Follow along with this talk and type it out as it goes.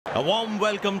A warm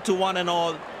welcome to one and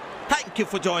all. Thank you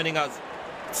for joining us.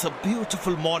 It's a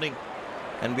beautiful morning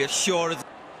and we are sure it's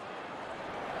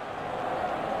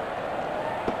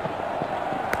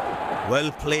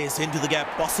well placed into the gap,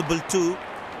 possible too.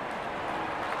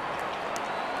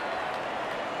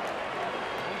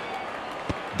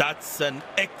 That's an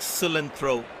excellent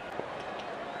throw.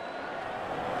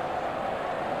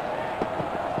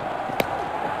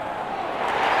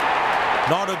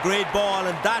 Not a great ball,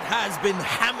 and that has been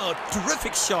hammered.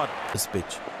 Terrific shot. This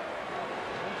pitch.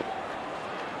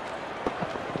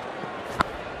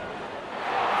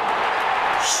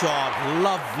 Shot,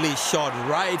 lovely shot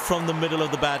right from the middle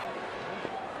of the bat.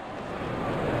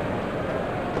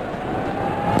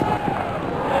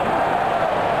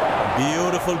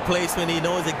 Beautiful placement. He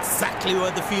knows exactly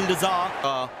where the fielders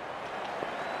are.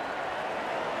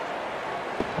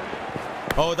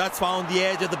 Oh, that's found the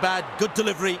edge of the bat. Good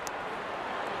delivery.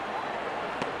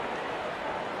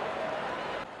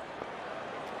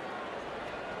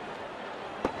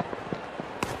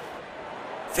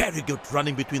 Very good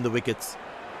running between the wickets.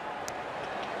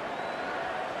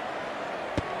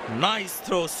 Nice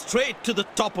throw straight to the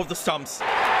top of the stumps.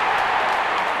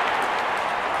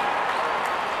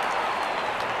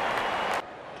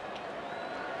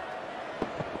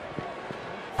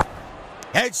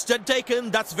 Edged and taken.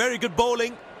 That's very good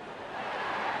bowling.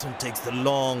 And takes the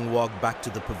long walk back to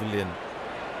the pavilion.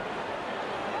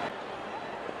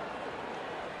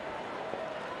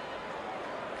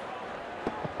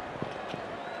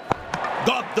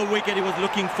 Got the wicket he was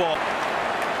looking for.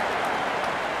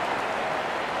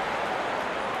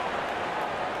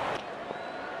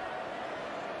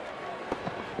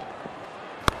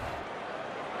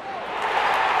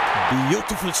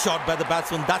 Beautiful shot by the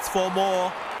batsman. That's 4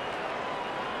 more.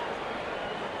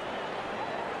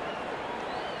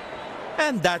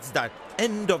 And that's that.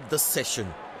 End of the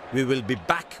session. We will be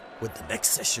back with the next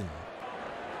session.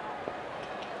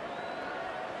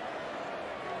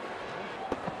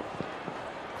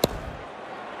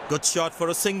 Good shot for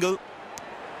a single.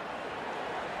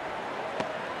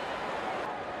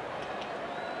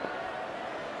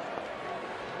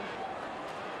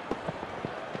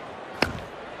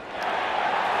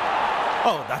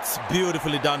 Oh, that's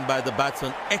beautifully done by the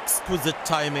batsman. Exquisite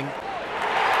timing.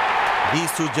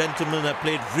 These two gentlemen have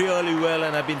played really well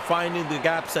and have been finding the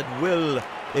gaps at will.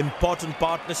 Important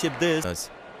partnership this.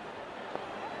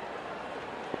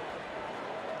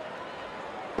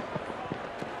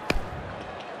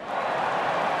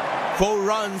 4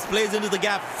 runs, plays into the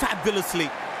gap fabulously.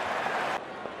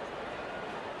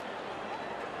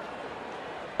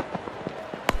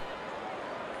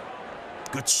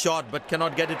 Good shot, but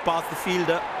cannot get it past the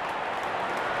fielder.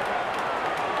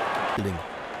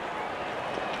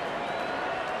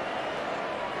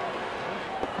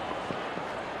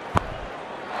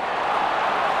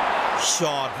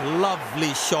 Shot,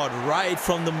 lovely shot right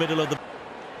from the middle of the...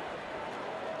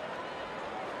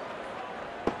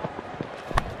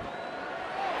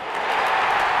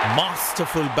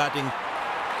 Masterful batting.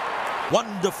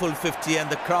 Wonderful 50 and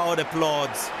the crowd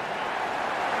applauds.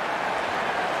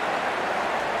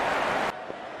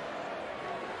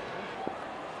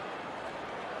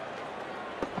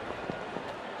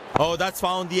 Oh, that's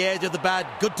found the edge of the bat.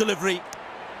 Good delivery.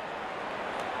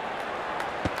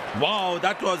 Wow,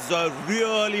 that was a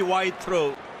really wide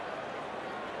throw.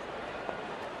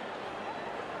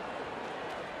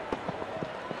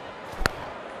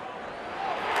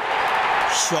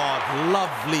 Shot,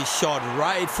 lovely shot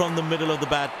right from the middle of the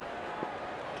bat.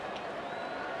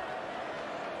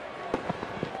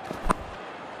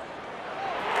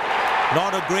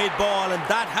 Not a great ball, and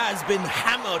that has been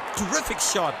hammered. Terrific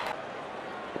shot.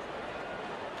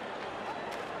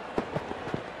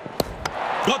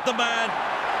 Got the man.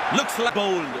 Looks like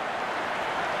bold.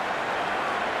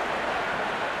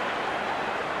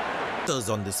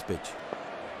 On this pitch.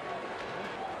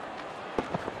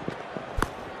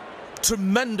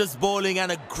 Tremendous bowling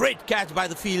and a great catch by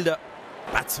the fielder.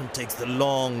 Batsman takes the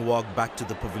long walk back to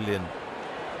the pavilion.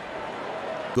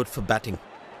 Good for batting.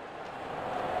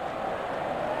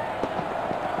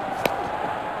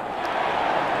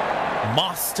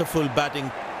 Masterful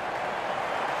batting.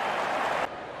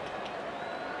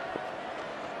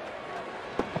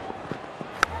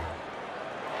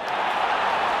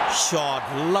 Shot,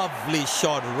 lovely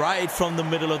shot right from the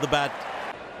middle of the bat.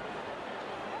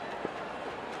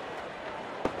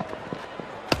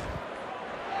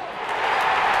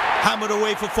 Hammered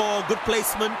away for 4, good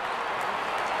placement.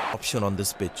 Option on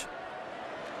this pitch.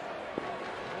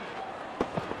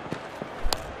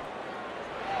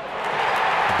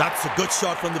 That's a good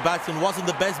shot from the batsman. Wasn't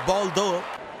the best ball though.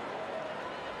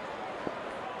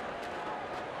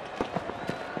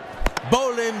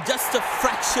 Bowl him just a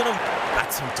fraction of...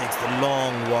 Batsman takes the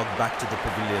long walk back to the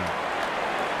pavilion.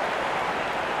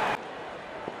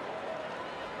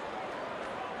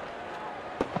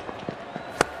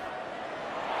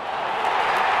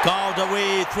 Carved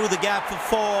away through the gap for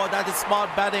 4. That is smart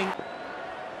batting.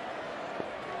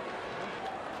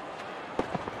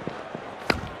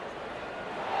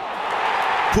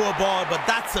 Poor ball, but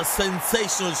that's a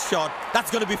sensational shot.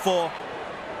 That's going to be 4.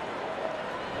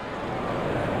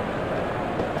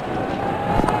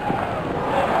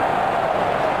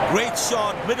 Great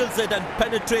shot, middles it and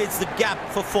penetrates the gap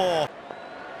for 4.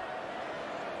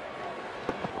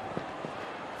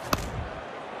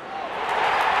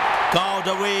 Carved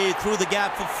away through the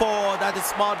gap for 4. That is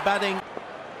smart batting.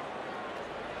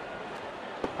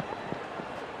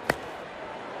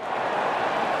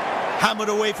 Hammered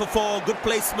away for 4. Good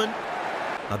placement.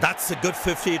 Now that's a good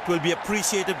 50. It will be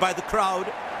appreciated by the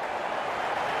crowd.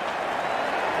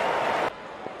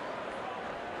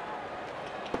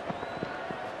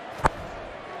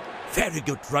 Very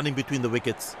good running between the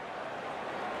wickets.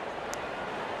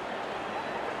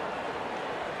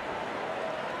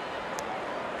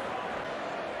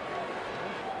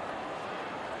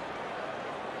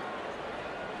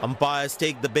 Umpires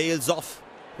take the bails off.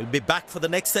 We'll be back for the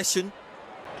next session.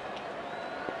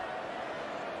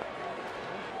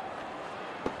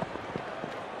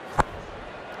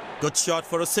 Good shot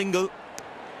for a single.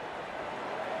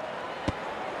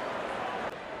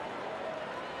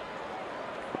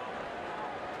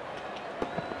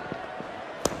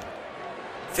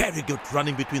 Very good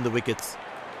running between the wickets.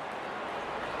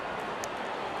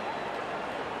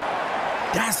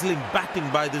 Dazzling batting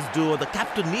by this duo. The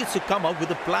captain needs to come up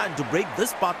with a plan to break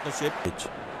this partnership.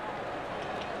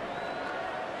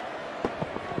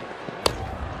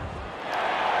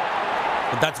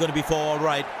 But that's going to be 4, all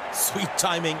right. Sweet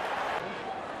timing.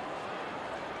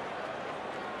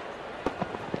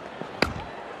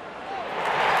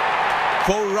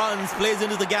 Four runs, plays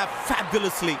into the gap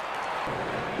fabulously.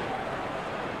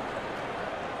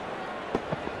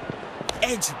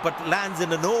 Edge, but lands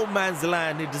in a no man's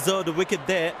land. He deserved a wicket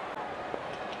there.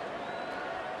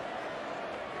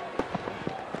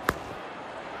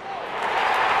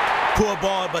 Poor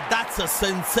ball, but that's a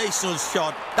sensational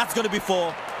shot. That's going to be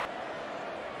 4.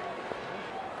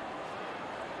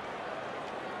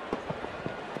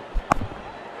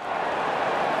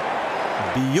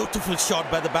 Beautiful shot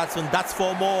by the batsman. That's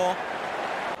 4 more.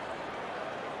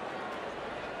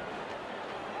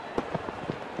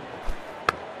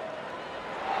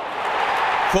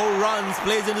 Four runs,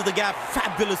 plays into the gap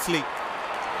fabulously.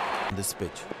 On this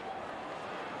pitch.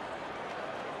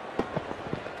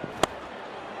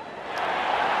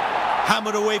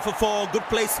 Hammered away for 4. Good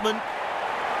placement.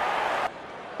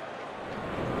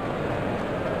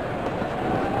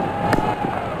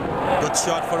 Good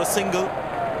shot for a single.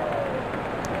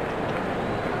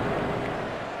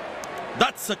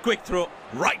 That's a quick throw,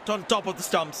 right on top of the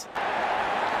stumps.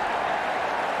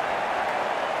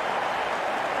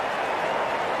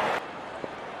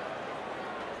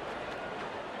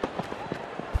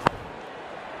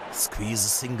 Squeeze a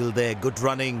single there, good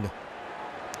running.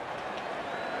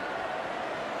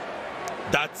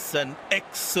 That's an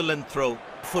excellent throw.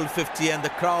 Full 50 and the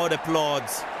crowd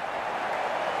applauds.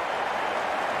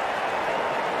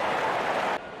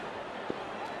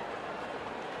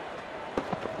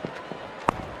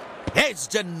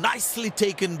 Edged and nicely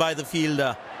taken by the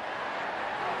fielder.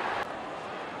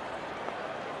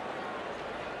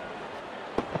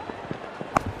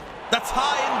 That's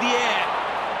high in the air.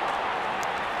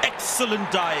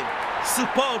 Excellent dive.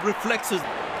 Superb reflexes.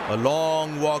 A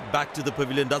long walk back to the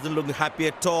pavilion. Doesn't look happy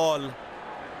at all.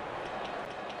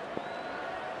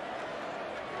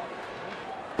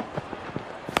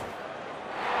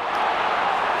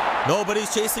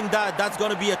 Nobody's chasing that. That's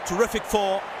going to be a terrific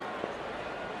 4.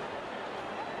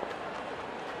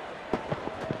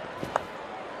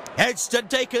 Edged and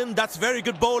taken. That's very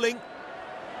good bowling.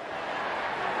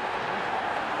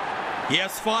 He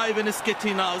has 5 in his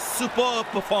kitty now. Superb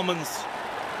performance.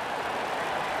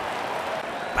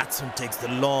 Batsman takes the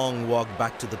long walk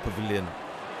back to the pavilion.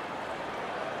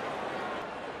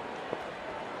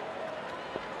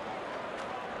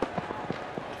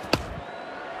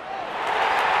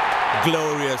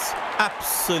 Glorious.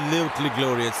 Absolutely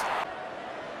glorious.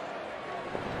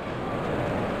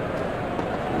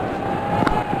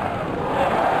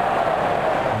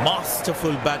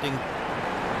 Masterful batting.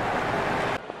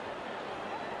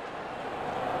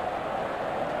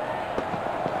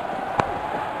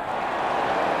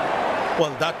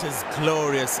 Well, that is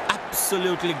glorious,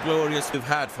 absolutely glorious we've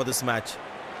had for this match.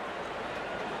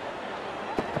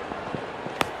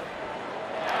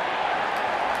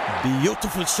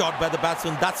 Beautiful shot by the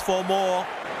batsman. That's 4 more.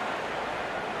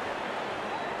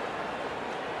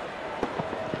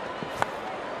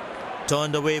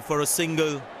 Turned away for a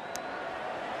single.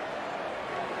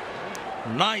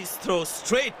 Nice throw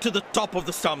straight to the top of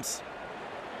the stumps.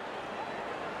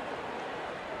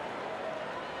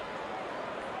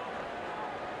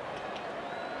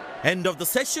 End of the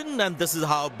session, and this is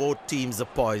how both teams are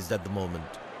poised at the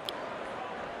moment.